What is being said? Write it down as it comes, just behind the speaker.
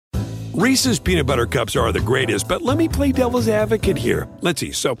Reese's peanut butter cups are the greatest, but let me play devil's advocate here. Let's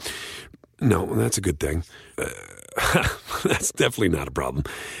see. So, no, that's a good thing. That's definitely not a problem.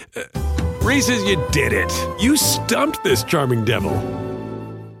 Reese's, you did it. You stumped this charming devil.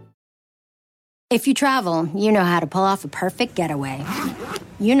 If you travel, you know how to pull off a perfect getaway.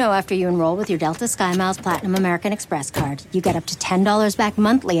 You know after you enroll with your Delta SkyMiles Platinum American Express card, you get up to $10 back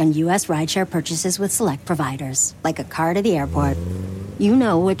monthly on U.S. rideshare purchases with select providers, like a car to the airport. You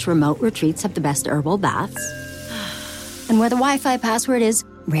know which remote retreats have the best herbal baths, and where the Wi-Fi password is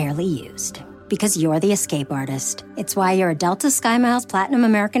rarely used. Because you're the escape artist. It's why you're a Delta SkyMiles Platinum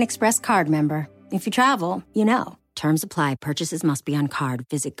American Express card member. If you travel, you know. Terms apply. Purchases must be on card.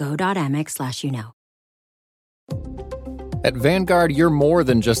 Visit go.amex/you-know. At Vanguard, you're more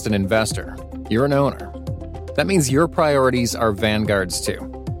than just an investor. You're an owner. That means your priorities are Vanguard's too.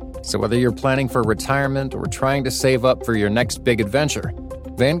 So whether you're planning for retirement or trying to save up for your next big adventure,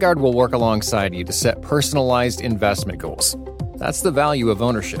 Vanguard will work alongside you to set personalized investment goals. That's the value of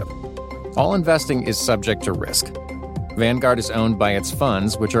ownership. All investing is subject to risk. Vanguard is owned by its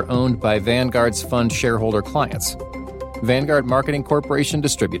funds, which are owned by Vanguard's fund shareholder clients. Vanguard Marketing Corporation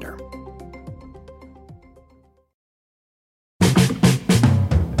Distributor.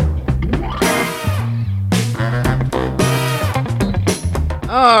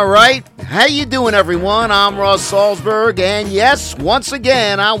 All right. How you doing, everyone? I'm Russ Salzberg, and yes, once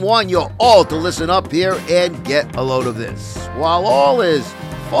again, I want you all to listen up here and get a load of this. While all is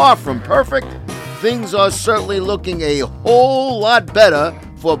far from perfect, things are certainly looking a whole lot better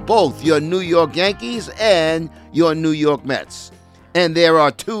for both your New York Yankees and your New York Mets. And there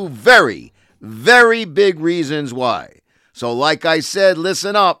are two very, very big reasons why. So like I said,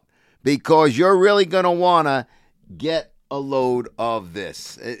 listen up, because you're really going to want to get a load of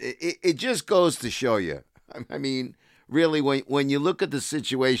this. It just goes to show you. I mean, really, when you look at the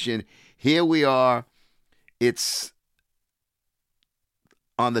situation, here we are. It's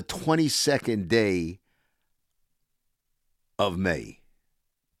on the 22nd day of May,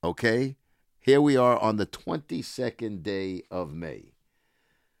 okay? Here we are on the 22nd day of May.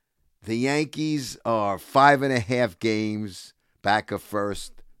 The Yankees are 5.5 games back of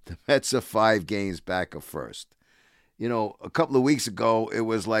first. The Mets are 5 games back of first. You know, a couple of weeks ago, it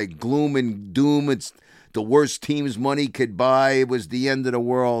was like gloom and doom. It's the worst team's money could buy. It was the end of the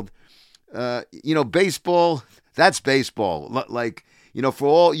world. Baseball, that's baseball. Like, for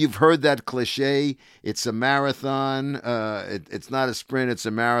all you've heard that cliche, it's a marathon. It's not a sprint, it's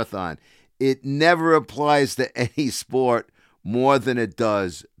a marathon. It never applies to any sport more than it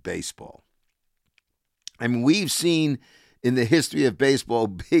does baseball. I mean, we've seen in the history of baseball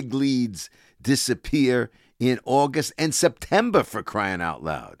big leads disappear in August and September, for crying out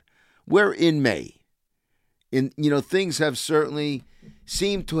loud. We're in May. Things have certainly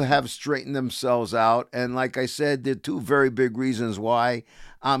seemed to have straightened themselves out. And like I said, there are two very big reasons why.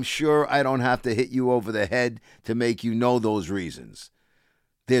 I'm sure I don't have to hit you over the head to make you know those reasons.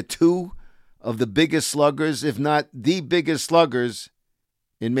 They're two of the biggest sluggers, if not the biggest sluggers,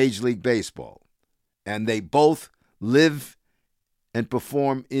 in Major League Baseball. And they both live and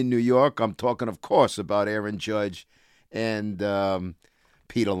perform in New York. I'm talking, of course, about Aaron Judge and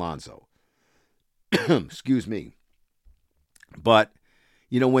Pete Alonso. Excuse me. But,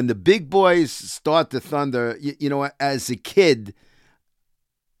 when the big boys start to thunder, as a kid,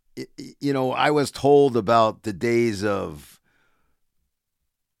 I was told about the days of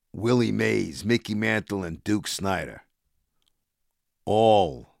Willie Mays, Mickey Mantle, and Duke Snider,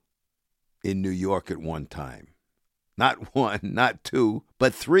 all in New York at one time. Not one, not two,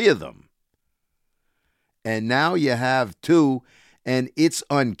 but 3 of them. And now you have 2, and it's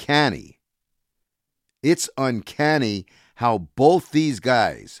uncanny. It's uncanny how both these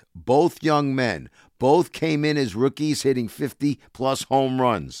guys, both young men, both came in as rookies hitting 50-plus home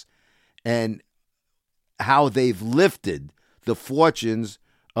runs, and how they've lifted the fortunes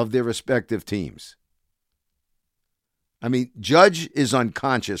of their respective teams. I mean, Judge is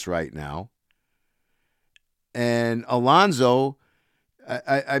unconscious right now. And Alonso,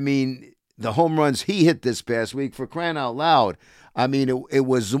 I mean, the home runs he hit this past week, for crying out loud, I mean, it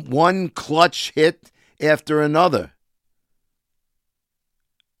was one clutch hit after another.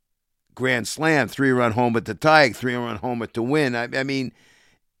 Grand slam, 3-run homer to tie, 3-run homer to win. I mean,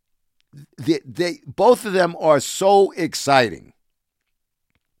 they both of them are so exciting.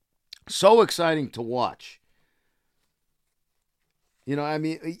 So exciting to watch.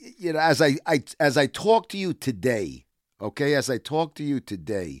 As I talk to you today, okay,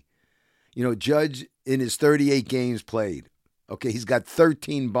 Judge in his 38 games played, okay, he's got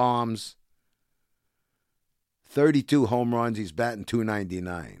 13 bombs, 32 home runs, he's batting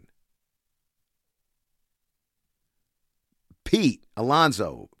 .299. Pete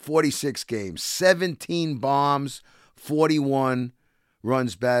Alonso, 46 games, 17 bombs, 41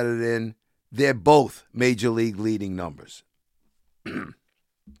 runs batted in. They're both major league leading numbers. I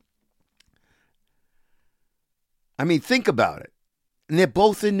mean, think about it. And they're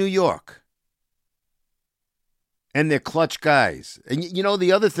both in New York. And they're clutch guys. And you know,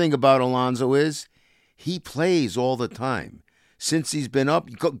 the other thing about Alonso is he plays all the time. Since he's been up,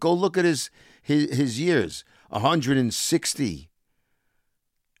 go look at his years. 160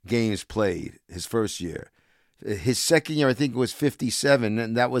 games played his first year. His second year, I think it was 57,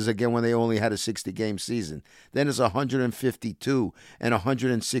 and that was, again, when they only had a 60-game season. Then it's 152 and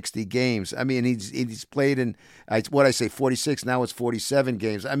 160 games. I mean, he's played in, 46, now it's 47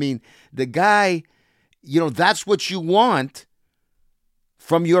 games. I mean, the guy, you know, that's what you want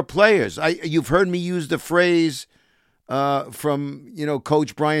from your players. You've heard me use the phrase from, you know,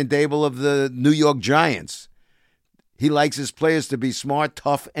 Coach Brian Dable of the New York Giants. He likes his players to be smart,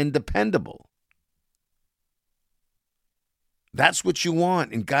 tough, and dependable. That's what you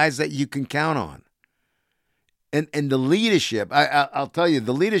want in guys that you can count on. And the leadership, I'll tell you,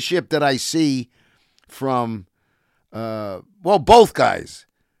 the leadership that I see from, both guys,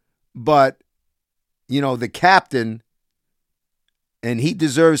 but, you know, the captain, and he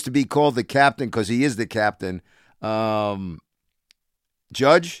deserves to be called the captain because he is the captain,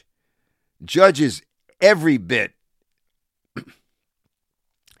 Judge is every bit,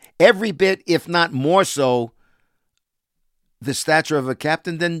 if not more so, the stature of a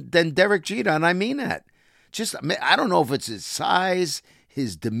captain than Derek Jeter, and I mean that. I don't know if it's his size,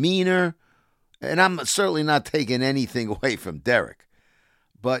 his demeanor, and I'm certainly not taking anything away from Derek.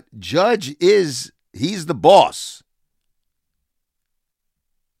 But Judge he's the boss.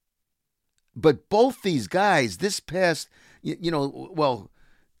 But both these guys, this past,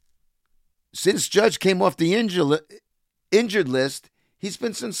 since Judge came off the injured list, he's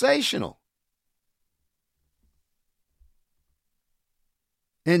been sensational.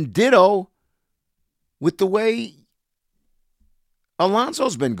 And ditto with the way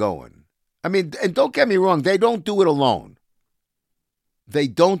Alonso's been going. I mean, and don't get me wrong, they don't do it alone. They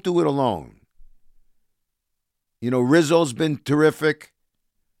don't do it alone. You know, Rizzo's been terrific.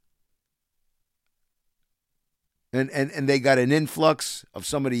 And they got an influx of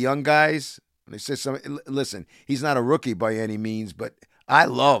some of the young guys. They say listen, he's not a rookie by any means, but I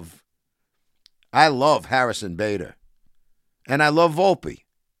love Harrison Bader. And I love Volpe.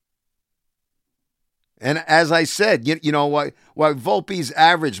 And as I said, you know what? While Volpe's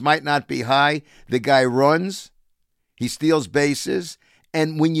average might not be high, the guy runs, he steals bases,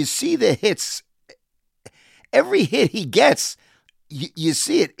 and when you see the hits, every hit he gets, you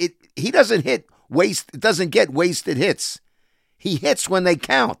see it. He doesn't get wasted hits. He hits when they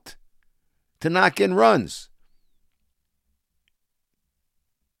count to knock in runs.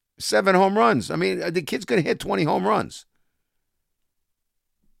 7 home runs. I mean, the kid's going to hit 20 home runs.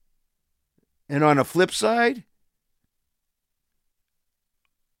 And on the flip side,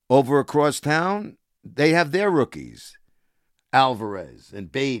 over across town, they have their rookies, Alvarez and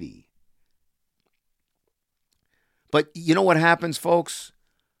Beatty. But you know what happens, folks?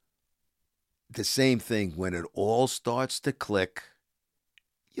 The same thing. When it all starts to click,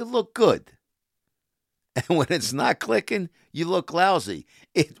 you look good. And when it's not clicking, you look lousy.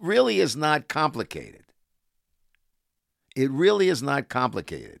 It really is not complicated. It really is not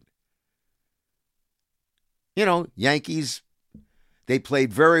complicated. You know, Yankees, they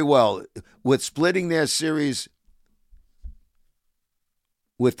played very well with splitting their series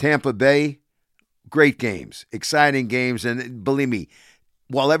with Tampa Bay. Great games, exciting games. And believe me,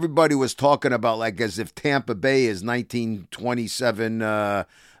 while everybody was talking about like as if Tampa Bay is 1927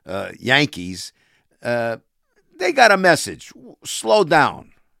 Yankees, they got a message. Slow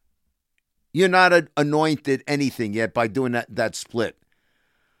down. You're not anointed anything yet by doing that split.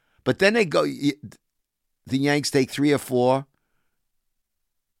 But then the Yanks take 3 or 4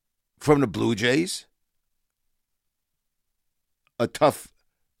 from the Blue Jays, a tough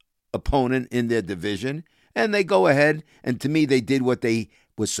opponent in their division, and they go ahead, and to me, they did what they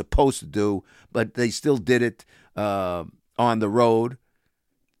were supposed to do, but they still did it on the road.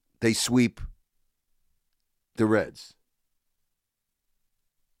 They sweep the Reds.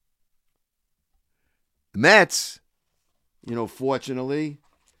 The Mets, you know, fortunately,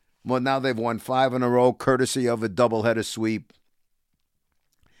 well, now they've won 5 in a row, courtesy of a doubleheader sweep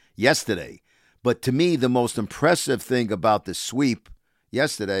yesterday. But to me, the most impressive thing about the sweep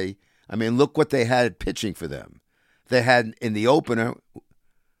yesterday, I mean, look what they had pitching for them. They had, in the opener,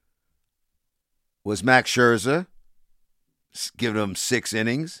 was Max Scherzer, giving them 6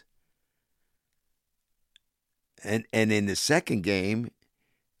 innings. And in the second game,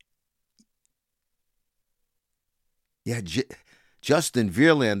 Justin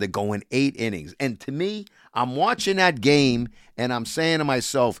Verlander going 8 innings. And to me, I'm watching that game and I'm saying to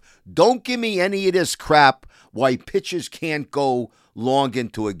myself, don't give me any of this crap why pitchers can't go long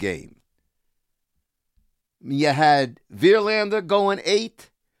into a game. You had Verlander going 8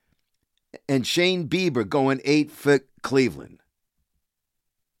 and Shane Bieber going 8 for Cleveland.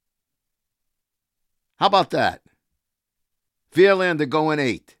 How about that? Verlander going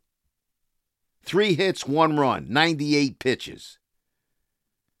 8. 3 hits, 1 run, 98 pitches.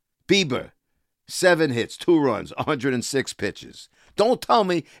 Bieber, 7 hits, 2 runs, 106 pitches. Don't tell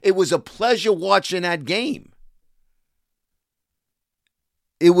me it was a pleasure watching that game.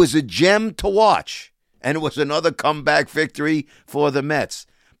 It was a gem to watch, and it was another comeback victory for the Mets.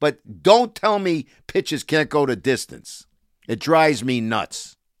 But don't tell me pitchers can't go the distance. It drives me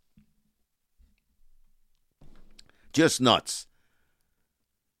nuts. Just nuts.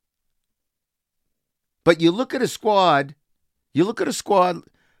 But you look at a squad,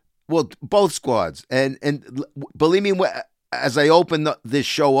 well, both squads, and believe me, as I open this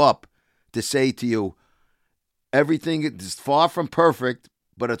show up to say to you, everything is far from perfect,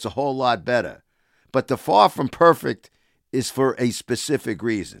 but it's a whole lot better. But the far from perfect is for a specific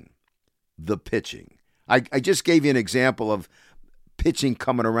reason, the pitching. I just gave you an example of pitching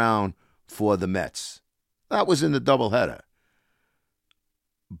coming around for the Mets. That was in the doubleheader.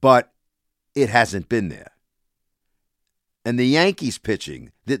 But it hasn't been there. And the Yankees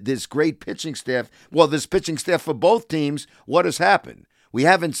pitching, this great pitching staff, well, this pitching staff for both teams, what has happened? We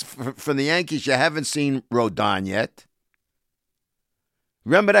haven't, from the Yankees, you haven't seen Rodon yet.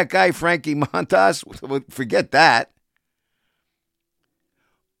 Remember that guy, Frankie Montas? Forget that.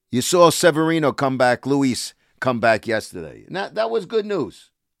 You saw Severino come back, Luis come back yesterday. And that was good news.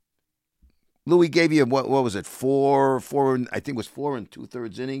 Louis gave you, what was it, four, I think it was 4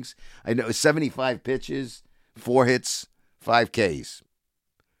 2/3 innings. I know, 75 pitches, 4 hits, 5 Ks.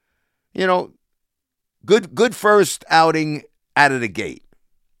 You know, good first outing out of the gate.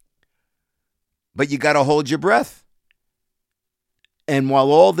 But you got to hold your breath. And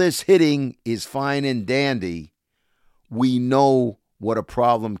while all this hitting is fine and dandy, we know what a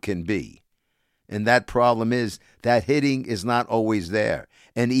problem can be. And that problem is that hitting is not always there.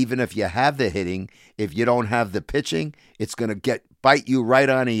 And even if you have the hitting, if you don't have the pitching, it's going to bite you right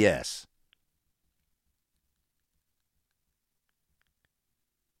on the ass.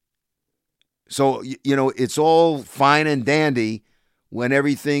 So, you know, it's all fine and dandy when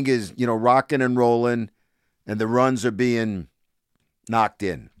everything is, you know, rocking and rolling and the runs are being knocked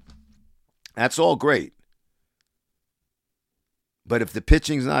in. That's all great. But if the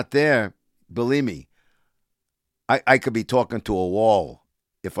pitching's not there, believe me, I could be talking to a wall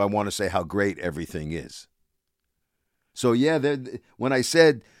if I want to say how great everything is. So, yeah, when I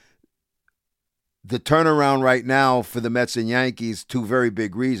said the turnaround right now for the Mets and Yankees, 2 very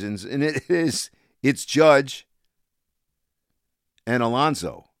big reasons, and it's Judge and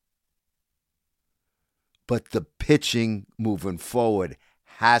Alonso. But the pitching moving forward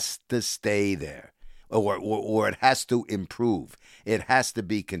has to stay there, or it has to improve. It has to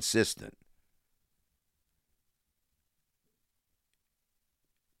be consistent.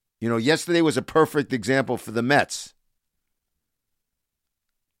 You know, yesterday was a perfect example for the Mets.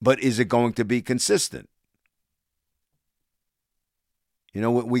 But is it going to be consistent? You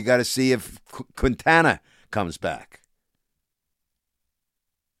know, we got to see if Quintana comes back.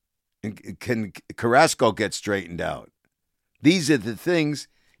 And can Carrasco get straightened out? These are the things,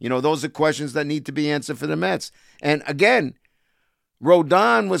 you know, those are questions that need to be answered for the Mets. And again,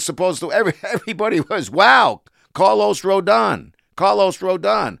 Rodon was supposed to, everybody was, wow, Carlos Rodon.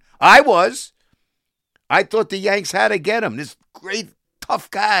 I thought the Yanks had to get him. This great, tough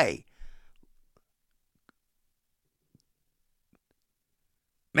guy.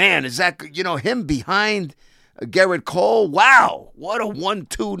 Man, is that, you know, him behind Garrett Cole? Wow, what a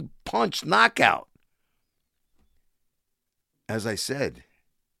 1-2 punch knockout. As I said,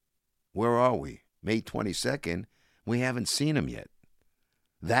 where are we? May 22nd. We haven't seen him yet.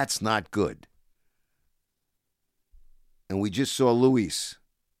 That's not good. And we just saw Luis.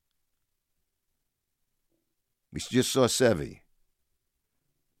 We just saw Sevy.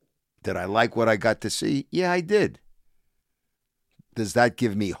 Did I like what I got to see? Yeah, I did. Does that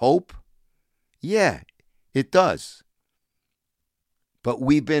give me hope? Yeah, it does. But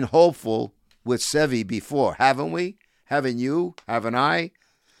we've been hopeful with Sevy before, haven't we? Haven't you? Haven't I?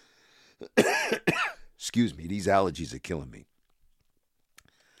 Excuse me, these allergies are killing me.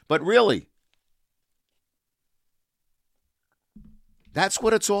 But really, that's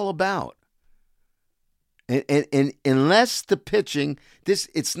what it's all about. And unless the pitching,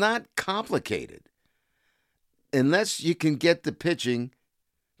 it's not complicated. Unless you can get the pitching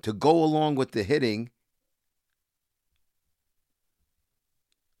to go along with the hitting,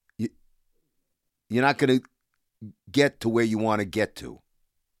 you're not going to get to where you want to get to.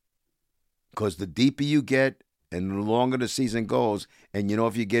 Because the deeper you get and the longer the season goes, and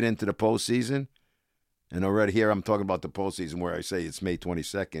if you get into the postseason, and already here I'm talking about the postseason where I say it's May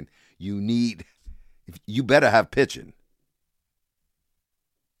 22nd, you better have pitching.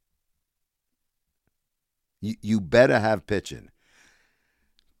 You better have pitching.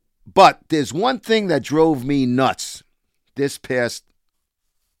 But there's one thing that drove me nuts this past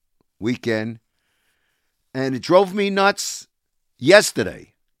weekend, and it drove me nuts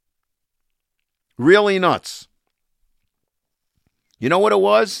yesterday. Really nuts. You know what it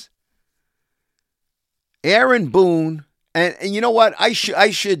was? Aaron Boone, and you know what? I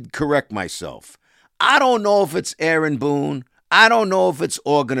should correct myself. I don't know if it's Aaron Boone. I don't know if it's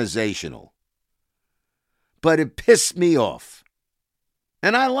organizational. But it pissed me off.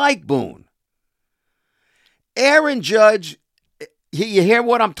 And I like Boone. Aaron Judge, you hear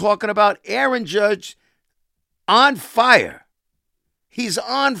what I'm talking about? Aaron Judge, on fire. He's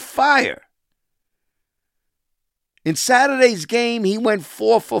on fire. In Saturday's game, he went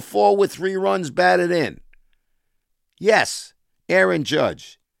 4 for 4 with 3 runs batted in. Yes, Aaron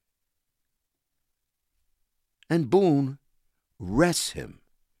Judge. And Boone rests him.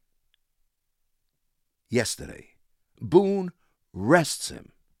 Yesterday, Boone rests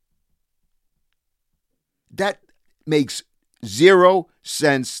him. That makes 0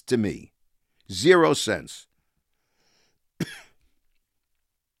 sense to me. 0 sense.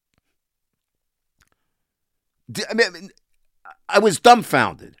 I was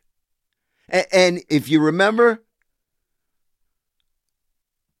dumbfounded. And if you remember,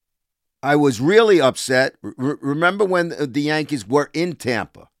 I was really upset. Remember when the Yankees were in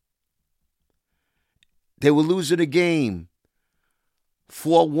Tampa? They were losing a game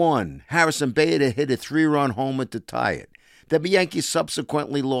 4-1. Harrison Bader hit a 3-run homer to tie it. The Yankees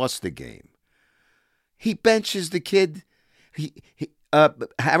subsequently lost the game. He benches the kid,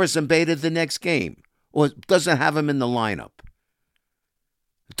 Harrison Bader, the next game, or doesn't have him in the lineup.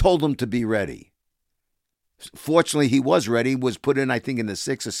 Told him to be ready. Fortunately, he was ready. Was put in, I think, in the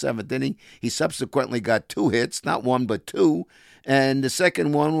 6th or 7th inning. He subsequently got 2 hits, not 1 but 2, and the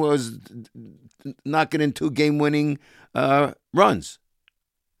second one was knocking in 2 game-winning runs.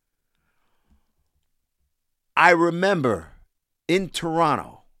 I remember in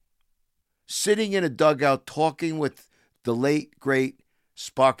Toronto, sitting in a dugout talking with the late, great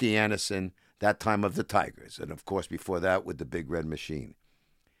Sparky Anderson, that time of the Tigers, and of course before that with the Big Red Machine.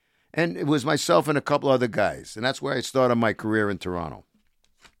 And it was myself and a couple other guys, and that's where I started my career in Toronto.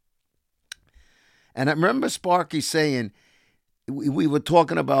 And I remember Sparky saying, we were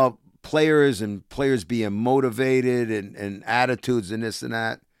talking about players and players being motivated and attitudes and this and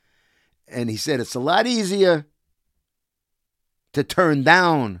that. And he said, it's a lot easier to turn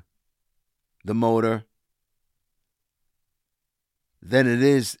down the motor than it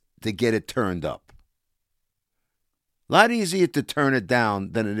is to get it turned up. A lot easier to turn it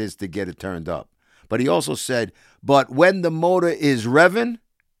down than it is to get it turned up. But he also said, but when the motor is revving,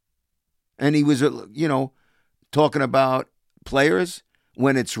 and he was, talking about players,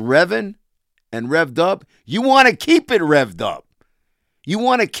 when it's revving and revved up, you want to keep it revved up. You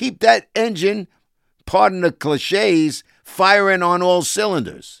want to keep that engine, pardon the cliches, firing on all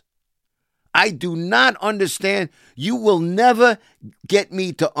cylinders. I do not understand. You will never get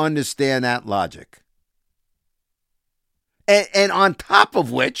me to understand that logic. And on top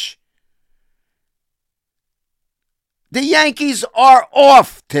of which, the Yankees are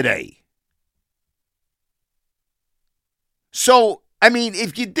off today. So, I mean,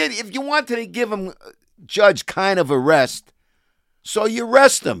 if you wanted to give him, Judge, kind of a rest, so you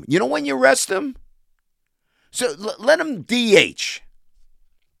rest him. You know when you rest him? So let him DH.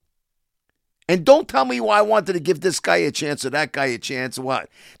 And don't tell me why I wanted to give this guy a chance or that guy a chance. What?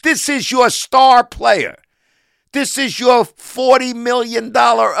 This is your star player. This is your $40 million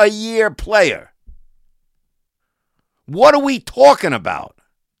a year player. What are we talking about?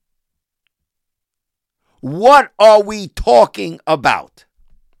 What are we talking about?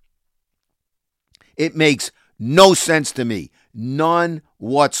 It makes no sense to me. None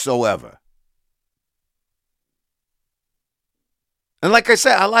whatsoever. And like I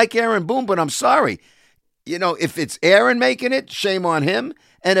said, I like Aaron Boone, but I'm sorry. If it's Aaron making it, shame on him.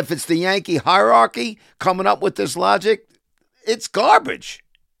 And if it's the Yankee hierarchy coming up with this logic, it's garbage.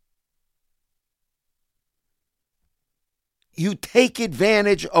 You take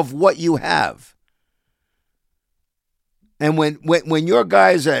advantage of what you have. And when your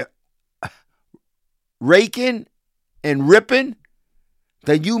guys are raking and ripping,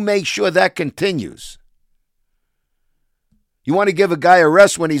 then you make sure that continues. You want to give a guy a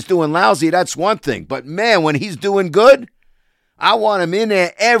rest when he's doing lousy, that's one thing. But, man, when he's doing good, I want him in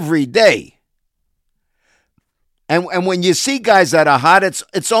there every day. And when you see guys that are hot,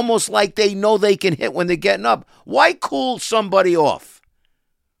 it's almost like they know they can hit when they're getting up. Why cool somebody off?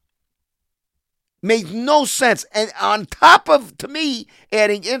 Makes no sense. And on top of, to me,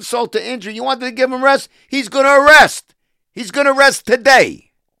 adding insult to injury, you wanted to give him rest? He's going to rest. He's going to rest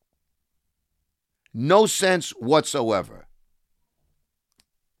today. No sense whatsoever.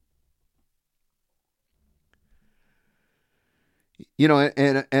 You know,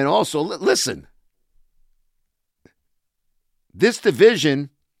 and also, listen. This division,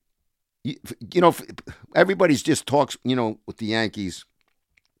 you know, everybody's just talks, you know, with the Yankees.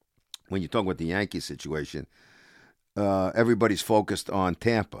 When you talk about the Yankee situation, everybody's focused on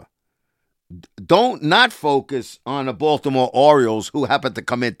Tampa. Don't not focus on the Baltimore Orioles, who happen to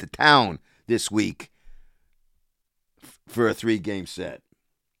come into town this week for a 3-game set.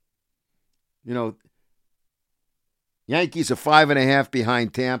 You know, Yankees are 5.5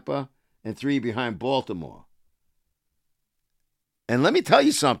 behind Tampa and 3 behind Baltimore. And let me tell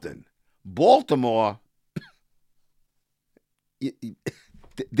you something. Baltimore,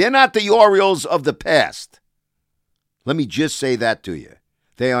 they're not the Orioles of the past. Let me just say that to you.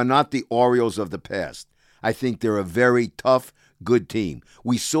 They are not the Orioles of the past. I think they're a very tough, good team.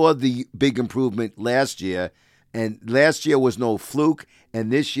 We saw the big improvement last year, and last year was no fluke,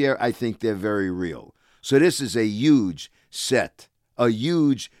 and this year I think they're very real. So this is a huge set, a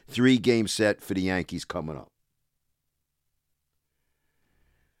huge 3-game set for the Yankees coming up.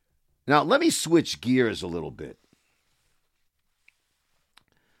 Now, let me switch gears a little bit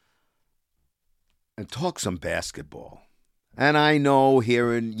and talk some basketball. And I know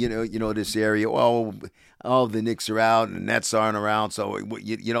here in, you know, this area, the Knicks are out and the Nets aren't around, so,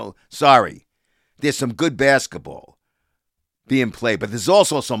 sorry. There's some good basketball being played, but there's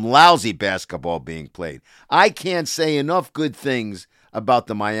also some lousy basketball being played. I can't say enough good things about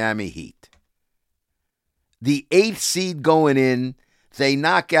the Miami Heat. The 8th seed going in, they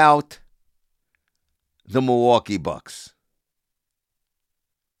knock out the Milwaukee Bucks.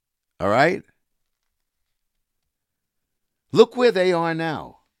 All right? Look where they are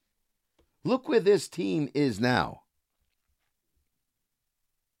now. Look where this team is now.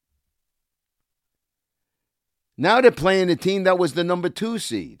 Now they're playing a team that was the number 2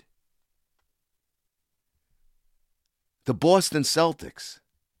 seed. The Boston Celtics.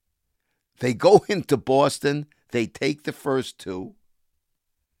 They go into Boston. They take the first 2.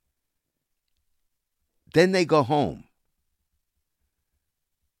 Then they go home.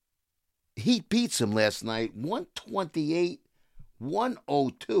 Heat beats them last night, 128-102.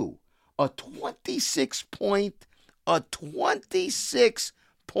 A 26-point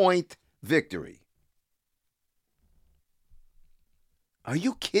victory. Are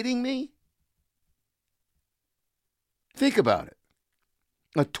you kidding me? Think about it.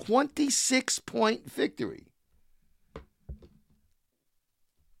 A 26-point victory.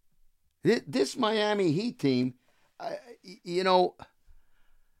 This Miami Heat team,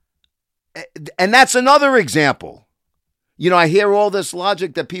 and that's another example. I hear all this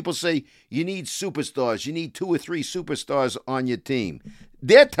logic that people say you need superstars. You need 2 or 3 superstars on your team.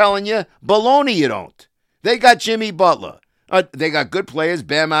 They're telling you, baloney, you don't. They got Jimmy Butler. They got good players.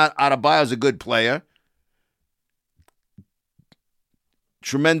 Bam Adebayo's a good player.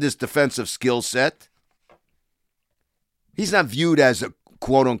 Tremendous defensive skill set. He's not viewed as a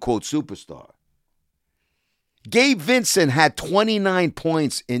quote-unquote superstar. Gabe Vincent had 29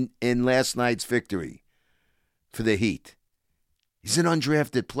 points in last night's victory for the Heat. He's an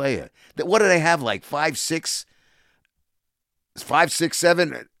undrafted player. What do they have, like 5, 6,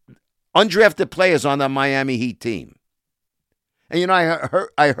 7 undrafted players on the Miami Heat team? And,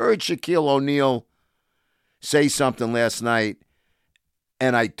 I heard Shaquille O'Neal say something last night,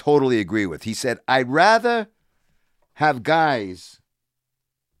 and I totally agree with. He said, I'd rather have guys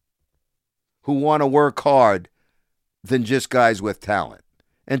who want to work hard than just guys with talent.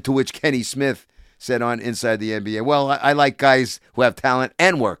 And to which Kenny Smith said on Inside the NBA, well, I like guys who have talent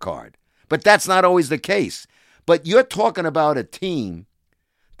and work hard. But that's not always the case. But you're talking about a team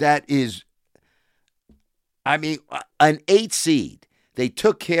that is, an 8 seed. They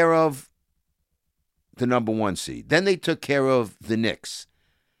took care of the number 1 seed. Then they took care of the Knicks.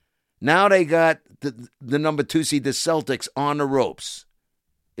 Now they got the number 2 seed, the Celtics, on the ropes.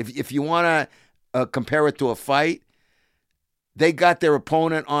 If you want to compare it to a fight, they got their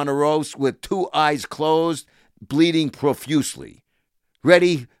opponent on the ropes with 2 eyes closed, bleeding profusely,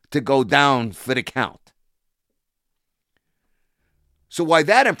 ready to go down for the count. So why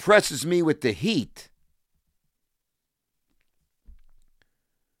that impresses me with the Heat,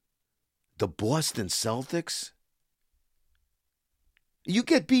 the Boston Celtics, you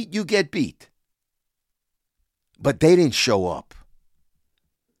get beat, you get beat. But they didn't show up.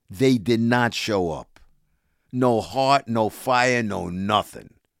 They did not show up. No heart, no fire, no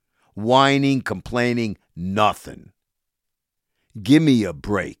nothing. Whining, complaining, nothing. Give me a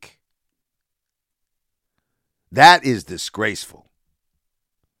break. That is disgraceful.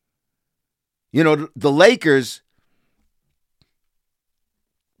 You know, the Lakers,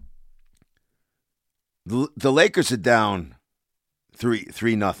 the Lakers are down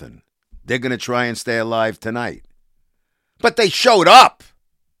 3-0. They're going to try and stay alive tonight. But they showed up.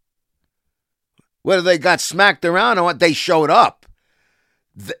 Whether they got smacked around or what, they showed up.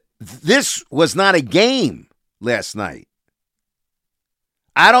 This was not a game last night.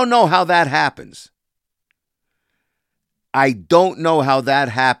 I don't know how that happens. I don't know how that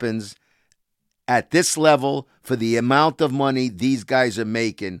happens at this level for the amount of money these guys are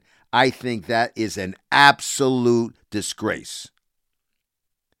making. I think that is an absolute disgrace.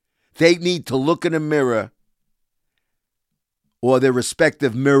 They need to look in a mirror or their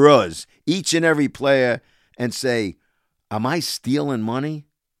respective mirrors, each and every player, and say, am I stealing money?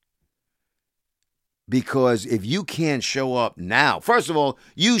 Because if you can't show up now, first of all,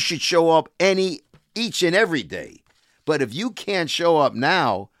 you should show up each and every day. But if you can't show up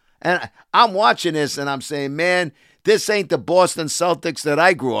now, and I'm watching this and I'm saying, man, this ain't the Boston Celtics that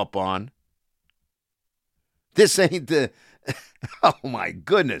I grew up on. This ain't the, oh my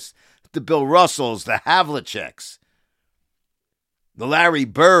goodness, the Bill Russells, the Havliceks, the Larry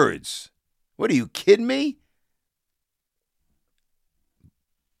Birds. What, are you kidding me?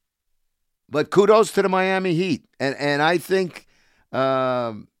 But kudos to the Miami Heat. And I think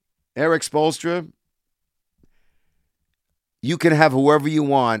Eric Spoelstra, you can have whoever you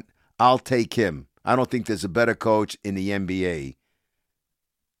want. I'll take him. I don't think there's a better coach in the NBA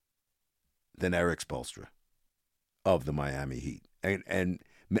than Eric Spoelstra of the Miami Heat. And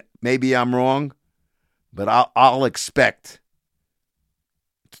maybe I'm wrong, but I'll expect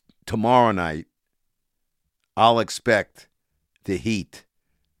tomorrow night, I'll expect the Heat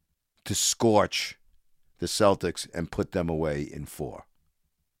to scorch the Celtics and put them away in 4.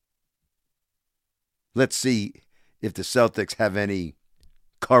 Let's see if the Celtics have any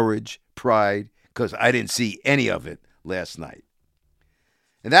courage, pride, because I didn't see any of it last night.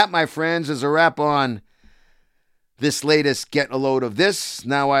 And that, my friends, is a wrap on this latest Get a Load of This.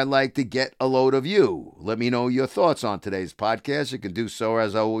 Now I'd like to get a load of you. Let me know your thoughts on today's podcast. You can do so,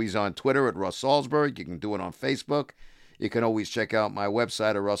 as always, on Twitter at Russ Salzberg. You can do it on Facebook. You can always check out my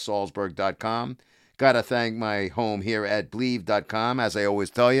website at russsalzberg.com. Got to thank my home here at Believe.com. As I always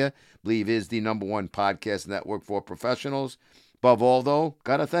tell you, Believe is the #1 podcast network for professionals. Above all, though,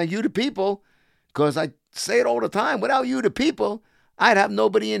 got to thank you, the people, because I say it all the time. Without you, the people, I'd have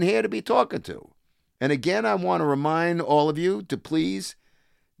nobody in here to be talking to. And again, I want to remind all of you to please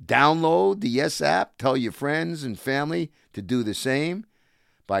download the Yes app. Tell your friends and family to do the same.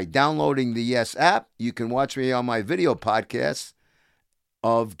 By downloading the Yes app, you can watch me on my video podcasts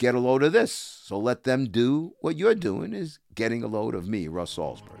of Get a Load of This. So let them do what you're doing, is getting a load of me, Russ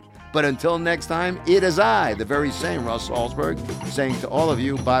Salzberg. But until next time, it is I, the very same Russ Salzberg, saying to all of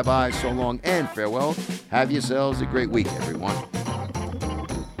you, bye-bye, so long, and farewell. Have yourselves a great week, everyone.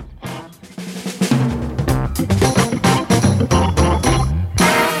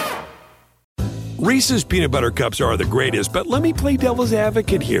 Reese's Peanut Butter Cups are the greatest, but let me play devil's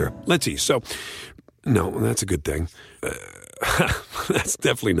advocate here. Let's see. So, no, that's a good thing. That's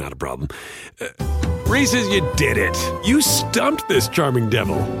definitely not a problem. Reese's, you did it. You stumped this charming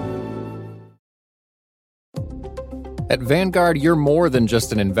devil. At Vanguard, you're more than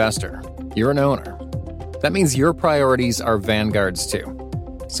just an investor. You're an owner. That means your priorities are Vanguard's too.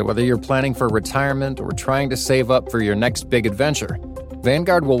 So whether you're planning for retirement or trying to save up for your next big adventure,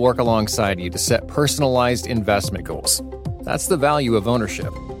 Vanguard will work alongside you to set personalized investment goals. That's the value of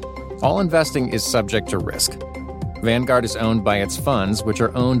ownership. All investing is subject to risk. Vanguard is owned by its funds, which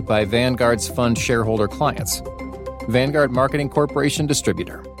are owned by Vanguard's fund shareholder clients. Vanguard Marketing Corporation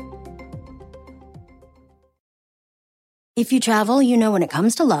Distributor. If you travel, you know when it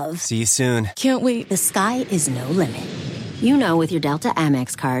comes to love. See you soon. Can't wait. The sky is no limit. You know with your Delta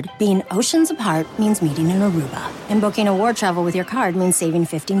Amex card, being oceans apart means meeting in Aruba. And booking award travel with your card means saving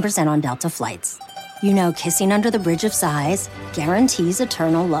 15% on Delta flights. You know kissing under the bridge of sighs guarantees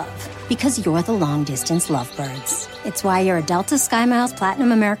eternal love. Because you're the long-distance lovebirds. It's why you're a Delta SkyMiles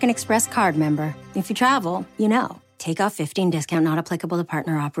Platinum American Express card member. If you travel, you know. Take off 15 discount not applicable to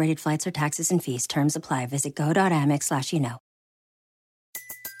partner-operated flights or taxes and fees. Terms apply. Visit go.amex/you-know.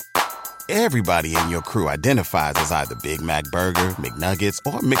 Everybody in your crew identifies as either Big Mac Burger, McNuggets,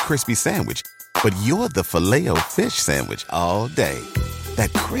 or McCrispy Sandwich. But you're the Filet-O-Fish Sandwich all day.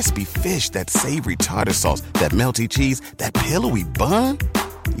 That crispy fish, that savory tartar sauce, that melty cheese, that pillowy bun.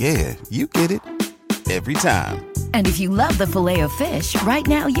 Yeah, you get it. Every time. And if you love the Filet-O-Fish, right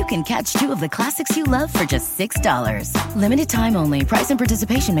now you can catch two of the classics you love for just $6. Limited time only. Price and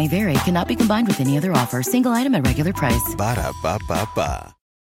participation may vary. Cannot be combined with any other offer. Single item at regular price. Ba-da-ba-ba-ba.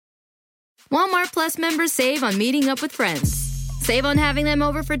 Walmart Plus members save on meeting up with friends. Save on having them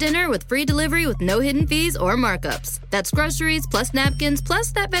over for dinner with free delivery with no hidden fees or markups. That's groceries, plus napkins,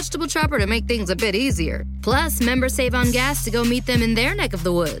 plus that vegetable chopper to make things a bit easier. Plus, members save on gas to go meet them in their neck of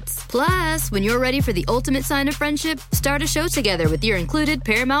the woods. Plus, when you're ready for the ultimate sign of friendship, start a show together with your included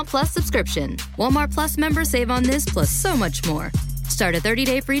Paramount Plus subscription. Walmart Plus members save on this plus so much more. Start a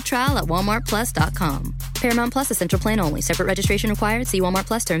 30-day free trial at walmartplus.com. Paramount Plus Essential Plan only. Separate registration required. See Walmart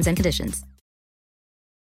Plus terms and conditions.